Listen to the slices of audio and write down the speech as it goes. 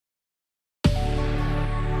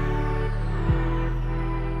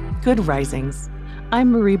Good risings.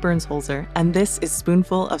 I'm Marie Burns-Holzer, and this is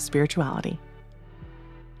Spoonful of Spirituality.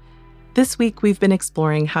 This week, we've been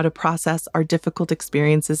exploring how to process our difficult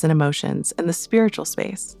experiences and emotions in the spiritual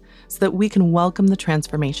space so that we can welcome the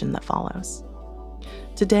transformation that follows.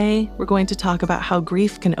 Today, we're going to talk about how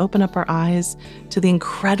grief can open up our eyes to the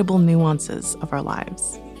incredible nuances of our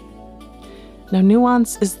lives. Now,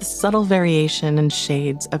 nuance is the subtle variation and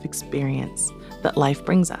shades of experience that life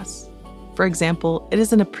brings us. For example, it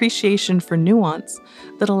is an appreciation for nuance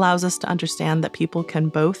that allows us to understand that people can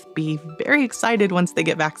both be very excited once they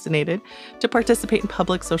get vaccinated to participate in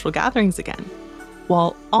public social gatherings again,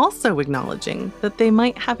 while also acknowledging that they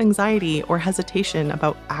might have anxiety or hesitation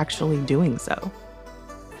about actually doing so.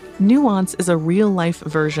 Nuance is a real-life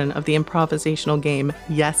version of the improvisational game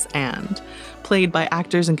Yes and, played by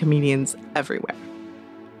actors and comedians everywhere.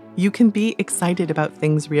 You can be excited about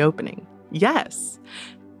things reopening, yes,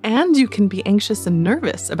 and you can be anxious and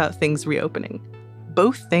nervous about things reopening.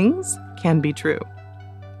 Both things can be true.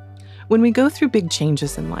 When we go through big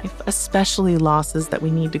changes in life, especially losses that we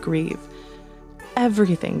need to grieve,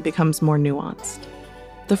 everything becomes more nuanced.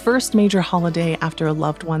 The first major holiday after a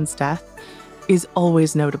loved one's death is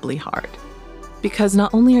always notably hard, because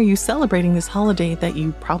not only are you celebrating this holiday that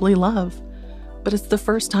you probably love, but it's the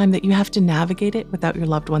first time that you have to navigate it without your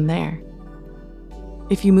loved one there.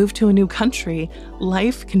 If you move to a new country,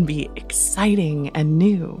 life can be exciting and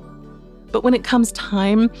new. But when it comes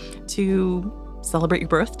time to celebrate your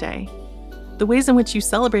birthday, the ways in which you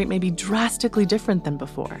celebrate may be drastically different than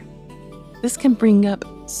before. This can bring up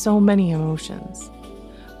so many emotions.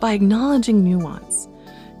 By acknowledging nuance,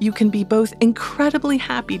 you can be both incredibly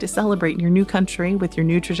happy to celebrate in your new country with your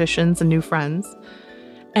new traditions and new friends,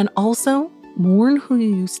 and also mourn who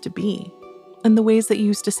you used to be and the ways that you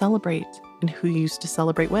used to celebrate and who you used to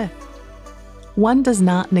celebrate with. One does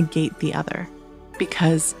not negate the other,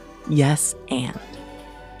 because yes, and.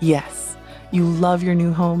 Yes, you love your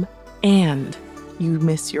new home and you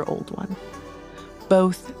miss your old one.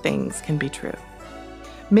 Both things can be true.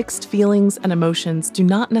 Mixed feelings and emotions do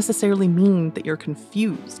not necessarily mean that you're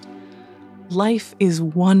confused. Life is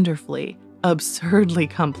wonderfully, absurdly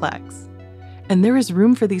complex. And there is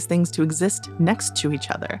room for these things to exist next to each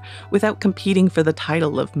other without competing for the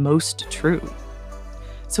title of most true.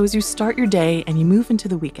 So as you start your day and you move into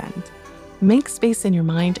the weekend, make space in your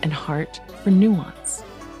mind and heart for nuance,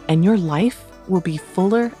 and your life will be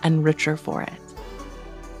fuller and richer for it.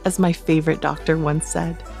 As my favorite doctor once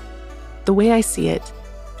said, the way I see it,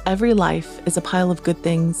 every life is a pile of good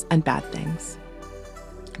things and bad things.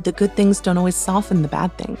 The good things don't always soften the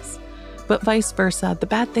bad things, but vice versa, the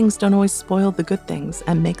bad things don't always spoil the good things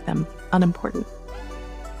and make them unimportant.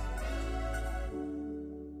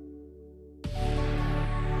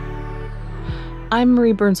 I'm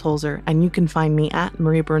Marie Burns-Holzer, and you can find me at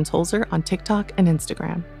Marie Burns-Holzer on TikTok and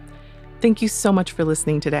Instagram. Thank you so much for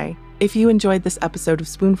listening today. If you enjoyed this episode of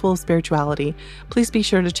Spoonful of Spirituality, please be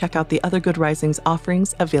sure to check out the other Good Risings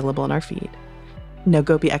offerings available in our feed. Now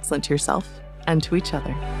go be excellent to yourself and to each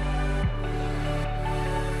other.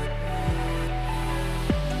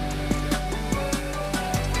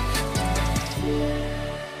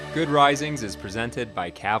 Good Risings is presented by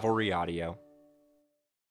Cavalry Audio.